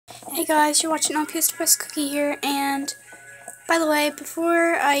Hey guys, you're watching LPS Press Cookie here, and by the way,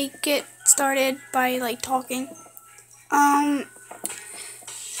 before I get started by talking, the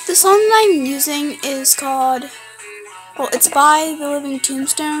song that I'm using is called, it's by the Living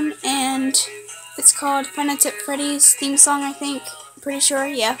Tombstone, and it's called Five Nights at Freddy's theme song, I think. I'm pretty sure,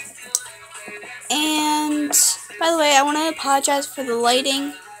 yeah. And by the way, I want to apologize for the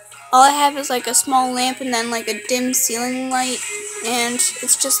lighting. All I have is a small lamp and then a dim ceiling light, and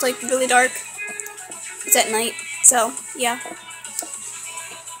it's just really dark. It's at night, so yeah.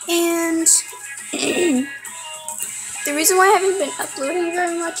 And the reason why I haven't been uploading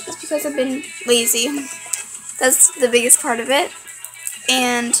very much is because I've been lazy. That's the biggest part of it.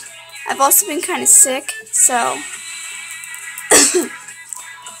 And I've also been kind of sick, so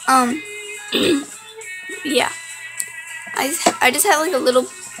yeah. I just had a little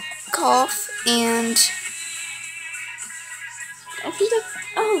cough, and I think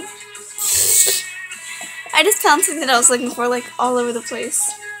I just found something that I was looking for all over the place.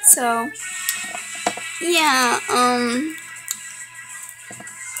 So yeah,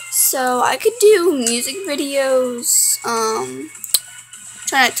 so I could do music videos,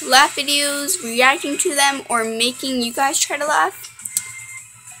 try not to laugh videos, reacting to them, or making you guys try to laugh.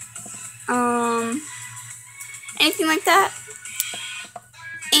 Anything like that.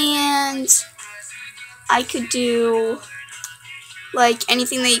 And I could do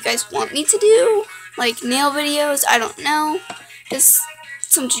anything that you guys want me to do, nail videos, I don't know, just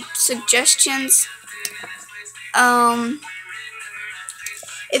some suggestions.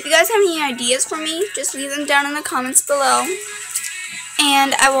 If you guys have any ideas for me, just leave them down in the comments below,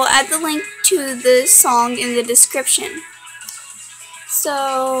 and I will add the link to the song in the description.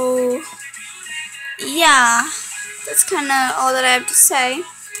 So yeah, that's kind of all that I have to say.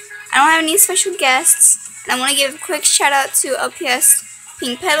 I don't have any special guests, and I want to give a quick shout out to LPS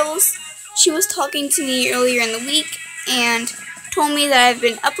Pink Petals. She was talking to me earlier in the week and told me that I've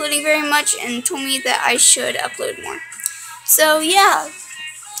been uploading very much and told me that I should upload more. So yeah,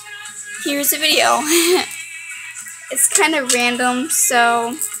 here's a video. It's kind of random,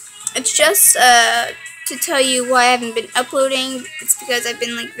 so it's just to tell you why I haven't been uploading. It's because I've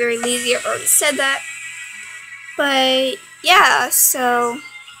been very lazy. I've already said that. But yeah, so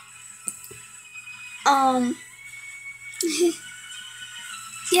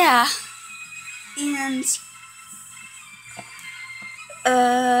yeah, and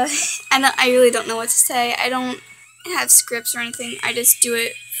I really don't know what to say. I don't have scripts or anything. I just do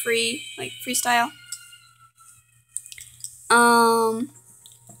it free, freestyle.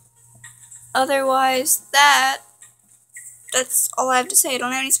 Otherwise, that's all I have to say. I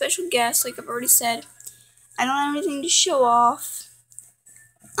don't have any special guests, like I've already said. I don't have anything to show off.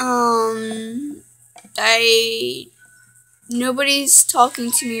 Nobody's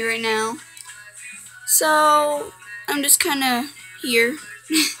talking to me right now, so I'm just kind of here,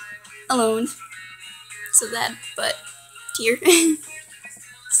 alone. So that, but here.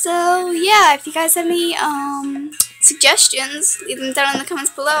 So yeah, if you guys have any suggestions, leave them down in the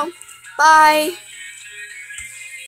comments below. Bye.